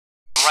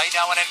Right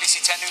now on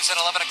NBC 10 News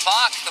at 11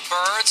 o'clock, the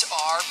Birds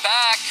are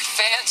back.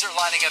 Fans are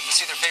lining up to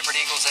see their favorite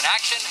Eagles in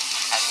action.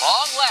 At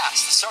long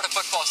last, the start of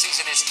football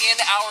season is in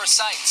our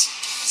sights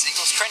as the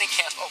Eagles training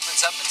camp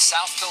opens up in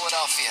South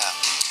Philadelphia.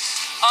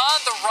 On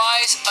the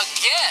rise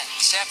again.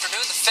 This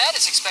afternoon, the Fed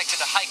is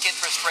expected to hike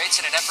interest rates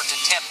in an effort to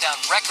tamp down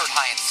record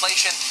high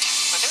inflation.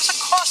 But there's a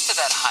cost to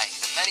that hike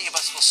that many of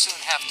us will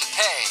soon have to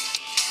pay.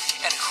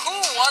 And who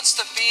wants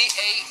to be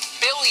a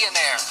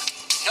billionaire?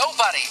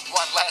 Nobody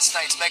won last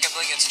night's Mega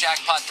Millions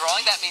jackpot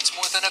drawing. That means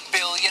more than $1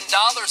 billion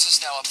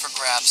is now up for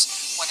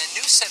grabs when a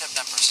new set of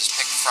numbers is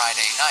picked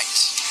Friday night.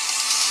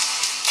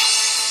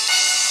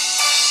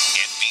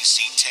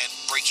 NBC 10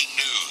 breaking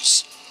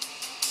news.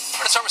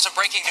 We're going to start with some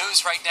breaking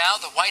news right now.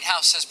 The White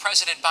House says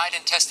President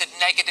Biden tested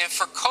negative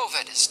for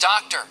COVID. His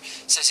doctor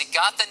says he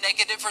got the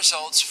negative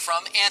results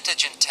from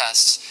antigen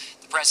tests.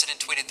 The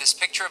president tweeted this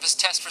picture of his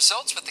test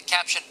results with the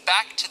caption,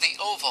 "Back to the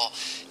Oval."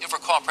 You'll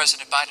recall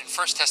President Biden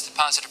first tested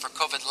positive for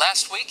COVID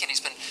last week, and he's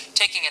been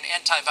taking an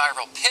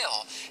antiviral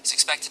pill. He's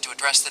expected to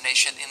address the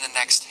nation in the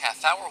next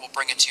half hour. We'll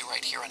bring it to you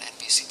right here on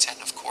NBC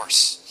 10, of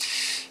course.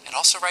 And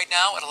also right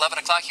now at 11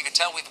 o'clock, you can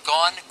tell we've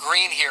gone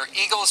green here.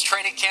 Eagles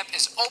training camp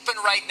is open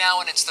right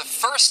now, and it's the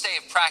first day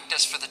of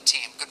practice for the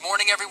team. Good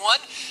morning, everyone.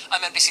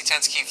 I'm NBC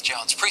 10's Keith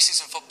Jones.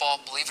 Preseason football,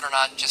 believe it or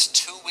not, just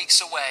 2 weeks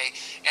away.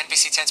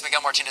 NBC 10's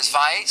Miguel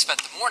Martinez-Valle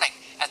spent the morning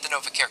at the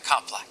NovaCare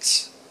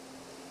complex.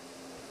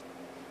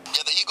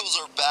 Yeah, the Eagles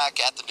are back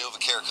at the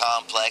NovaCare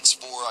complex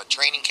for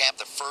training camp,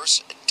 the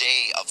first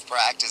day of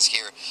practice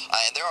here.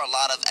 And there are a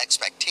lot of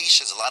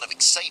expectations, a lot of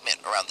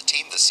excitement around the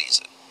team this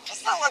season.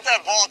 Let's not let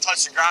that ball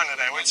touch the ground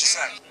today. What'd you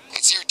say?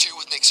 It's year 2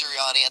 with Nick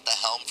Sirianni at the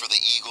helm for the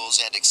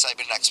Eagles, and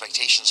excitement and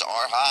expectations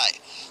are high.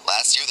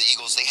 Last year, the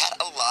Eagles, they had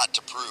a lot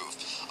to prove.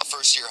 A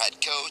first-year head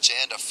coach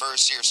and a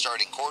first-year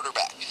starting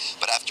quarterback.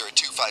 But after a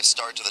 2-5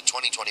 start to the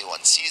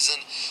 2021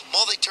 season,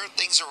 well, they turned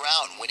things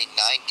around, winning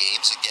 9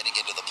 games and getting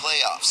into the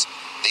playoffs.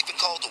 They've been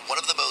called one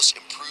of the most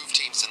improved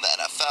teams in the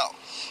NFL.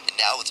 And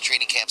now with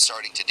training camp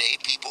starting today,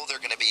 people, they're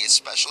going to be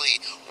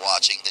especially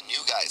watching the new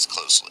guys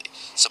closely.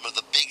 Some of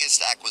the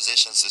biggest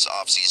acquisitions this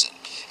offseason: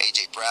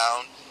 A.J.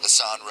 Brown,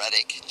 Hassan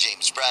Reddick,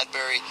 James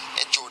Bradbury,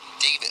 and Jordan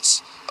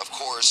Davis. Of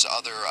course,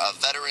 other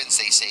veterans,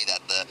 they say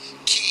that the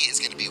key is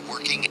going to be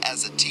working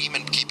as a team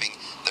and keeping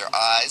their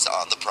eyes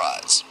on the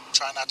prize.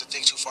 Try not to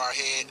think too far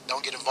ahead.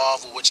 Don't get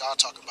involved with what y'all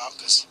talk about,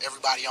 because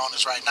everybody on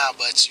us right now.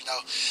 But, you know,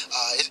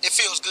 it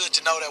feels good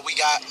to know that we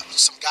got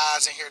some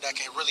guys in here that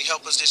can really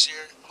help us this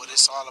year. But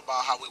it's all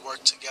about how we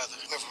work together.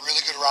 We have a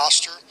really good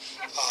roster.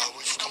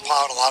 We've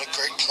compiled a lot of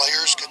great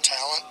players, good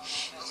talent.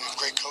 We have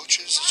great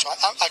coaches. So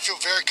I feel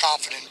very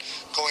confident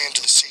going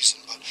into the season.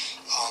 But,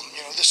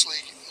 you know, this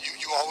league,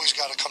 you always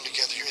got to come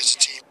together as a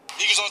team.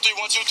 Eagles on 3,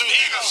 1, 2, 3,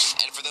 Eagles.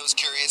 And for those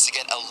curious to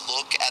get a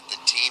look at the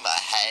team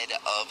ahead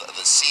of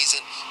the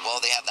season, well,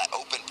 they have that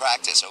open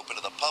practice open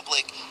to the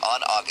public on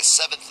August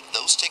 7th.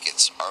 Those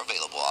tickets are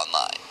available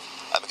online.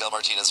 I'm Miguel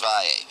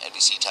Martinez-Valle,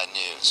 NBC 10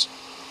 News.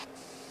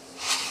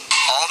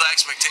 All the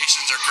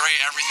expectations are great,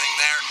 everything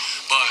there,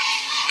 but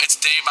it's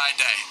day by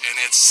day,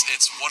 and it's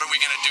what are we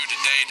going to do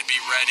today to be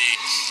ready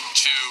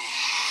to,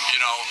 you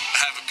know,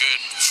 have a good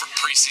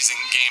preseason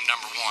game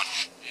number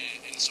 1.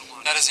 And so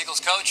on. That is Eagles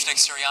coach Nick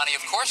Sirianni,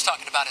 of course,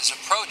 talking about his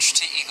approach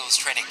to Eagles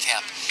training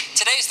camp.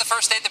 Today is the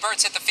first day the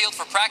Birds hit the field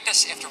for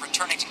practice after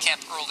returning to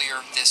camp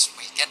earlier this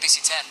week.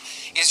 NBC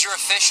 10 is your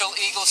official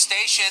Eagles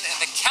station, and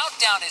the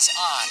countdown is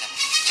on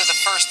to the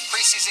first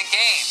preseason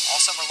game. All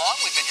summer long,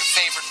 we've been your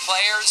favorite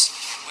players.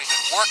 We've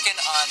been working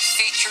on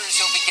features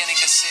you'll be beginning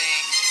to see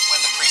when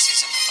the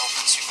preseason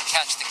opens. You can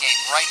catch the game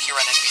right here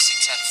on NBC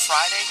 10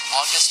 Friday,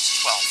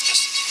 August 12th,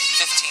 just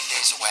 15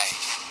 days away.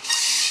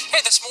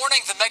 Hey, this morning,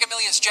 the Mega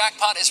Millions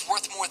jackpot is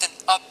worth more than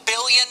 $1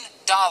 billion.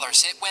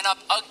 It went up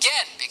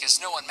again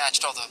because no one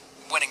matched all the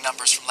winning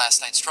numbers from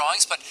last night's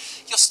drawings, but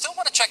you'll still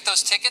want to check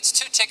those tickets.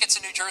 2 tickets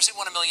in New Jersey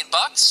won $1 million.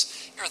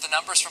 Here are the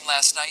numbers from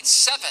last night: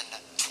 7,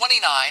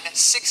 29,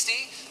 60,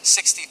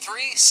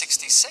 63,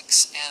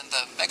 66, and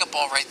the mega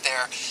ball right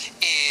there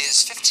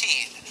is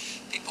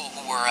 15. People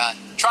who were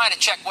trying to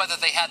check whether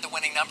they had the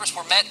winning numbers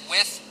were met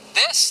with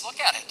this.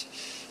 Look at it.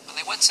 When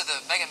they went to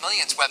the Mega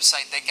Millions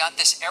website, they got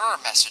this error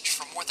message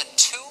for more than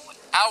 2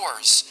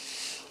 hours.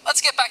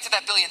 Let's get back to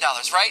that $1 billion,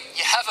 right?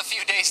 You have a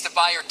few days to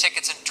buy your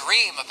tickets and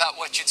dream about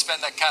what you'd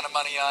spend that kind of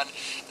money on.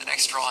 The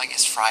next drawing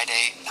is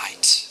Friday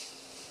night.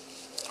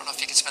 I don't know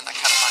if you can spend that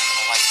kind of money in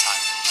a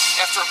lifetime.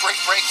 After a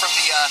break from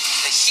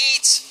the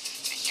heat,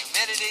 the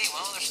humidity,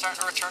 well, they're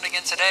starting to return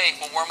again today.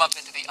 We'll warm up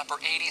into the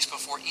upper 80s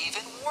before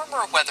even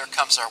warmer weather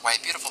comes our way.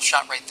 Beautiful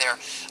shot right there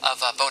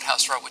of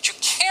Boathouse Road. What you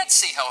can't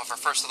see, however,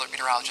 First Alert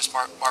Meteorologist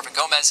Marvin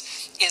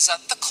Gomez, is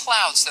the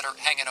clouds that are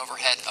hanging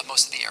overhead of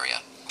most of the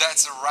area.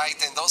 That's right,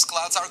 and those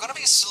clouds are going to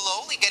be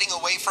slowly getting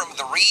away from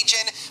the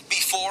region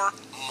before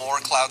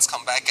more clouds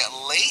come back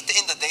late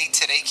in the day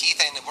today, Keith,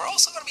 and we're we're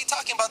also going to be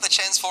talking about the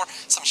chance for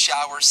some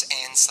showers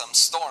and some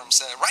storms.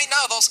 Right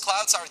now, those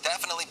clouds are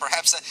definitely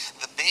perhaps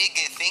the big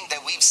thing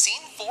that we've seen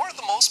for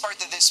the most part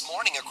this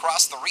morning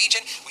across the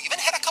region. We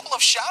even had a couple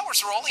of showers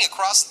rolling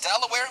across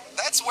Delaware.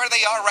 That's where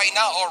they are right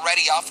now,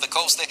 already off the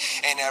coast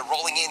and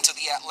rolling into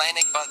the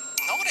Atlantic. But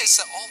notice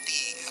all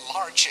the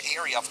large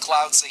area of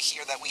clouds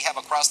here that we have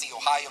across the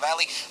Ohio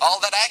Valley.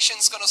 All that action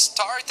is going to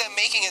start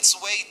making its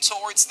way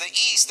towards the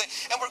east,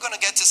 and we're going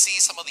to get to see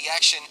some of the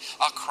action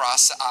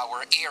across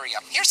our area.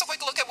 Here's a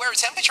quick look at where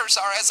temperatures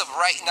are as of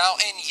right now,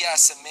 and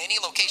yes, many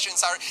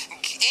locations are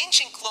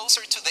inching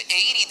closer to the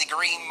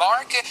 80-degree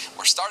mark.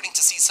 We're starting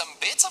to see some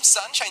bits of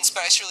sunshine,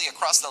 especially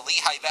across the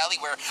Lehigh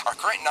Valley, where our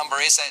current number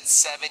is at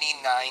 79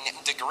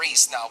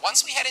 degrees. Now,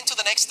 once we head into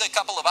the next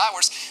couple of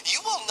hours,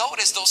 you will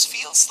notice those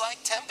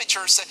feels-like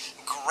temperatures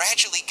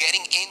gradually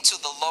getting into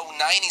the low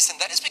 90s, and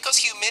that is because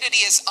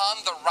humidity is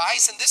on the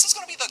rise, and this is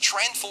going to be the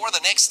trend for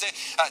the next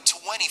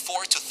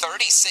 24 to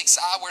 36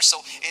 hours, so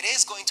it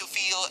is going to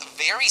feel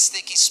very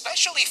sticky,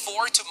 especially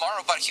for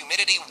tomorrow, but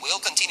humidity will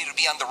continue to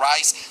be on the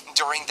rise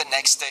during the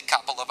next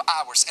couple of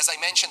hours. As I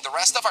mentioned, the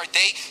rest of our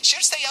day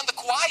should stay on the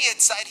quiet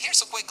side.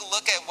 Here's a quick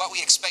look at what we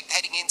expect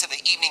heading into the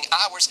evening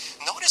hours.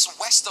 Notice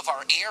west of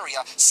our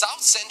area,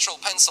 south central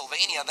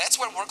Pennsylvania,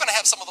 that's where we're going to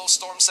have some of those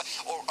storms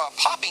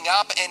popping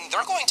up, and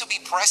they're going to be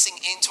pressing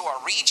into our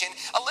region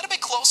a little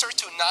bit closer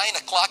to 9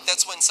 o'clock.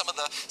 That's when some of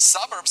the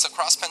suburbs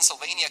across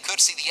Pennsylvania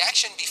could see the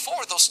action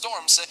before those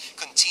storms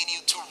continue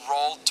to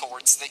roll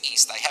towards the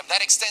east. I have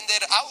that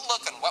extended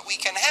outlook on what we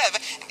can have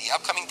in the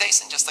upcoming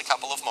days in just a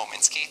couple of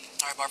moments. Keith?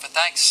 All right, Marvin,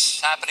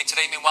 thanks. Happening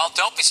today. Meanwhile,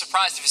 don't be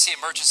surprised if you see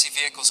emergency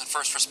vehicles and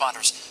first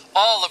responders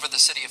all over the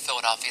city of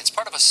Philadelphia. It's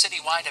part of a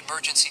citywide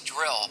emergency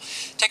drill.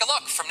 Take a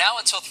look. From now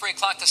until 3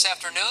 o'clock this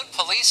afternoon,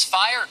 police,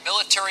 fire, and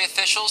military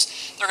officials,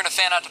 they're going to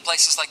fan out to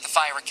places like the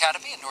Fire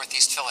Academy in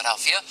Northeast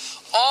Philadelphia,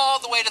 all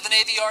the way to the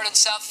Navy Yard in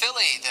South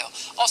Philly. They'll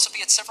also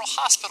be at several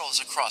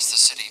hospitals across the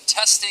city,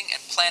 testing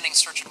and planning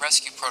search and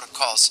rescue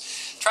protocols.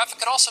 Traffic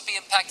could also be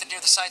impacted near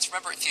the sites.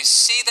 Remember, if you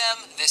see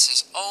them, this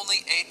is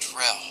only a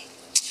drill.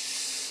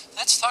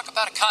 Let's talk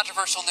about a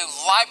controversial new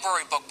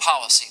library book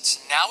policy.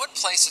 It's now in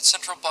place at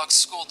Central Bucks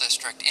School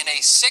District. In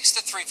a 6-3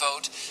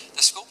 vote,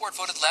 the school board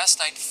voted last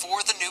night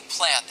for the new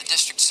plan. The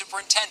district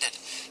superintendent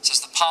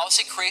says the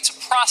policy creates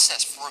a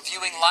process for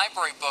reviewing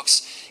library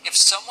books if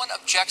someone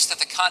objects to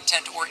the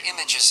content or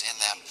images in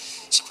them.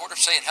 Supporters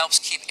say it helps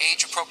keep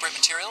age-appropriate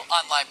material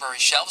on library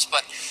shelves,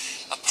 but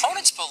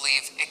opponents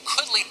believe it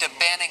could lead to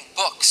banning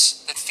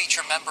books that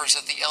feature members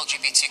of the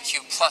LGBTQ+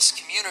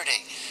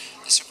 community.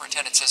 The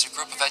superintendent says a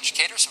group of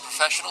educators and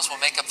professionals will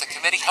make up the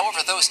committee.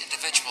 However, those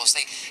individuals,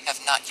 they have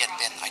not yet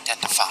been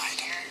identified.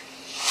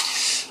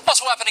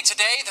 Also happening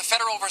today, the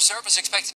Federal Reserve is expected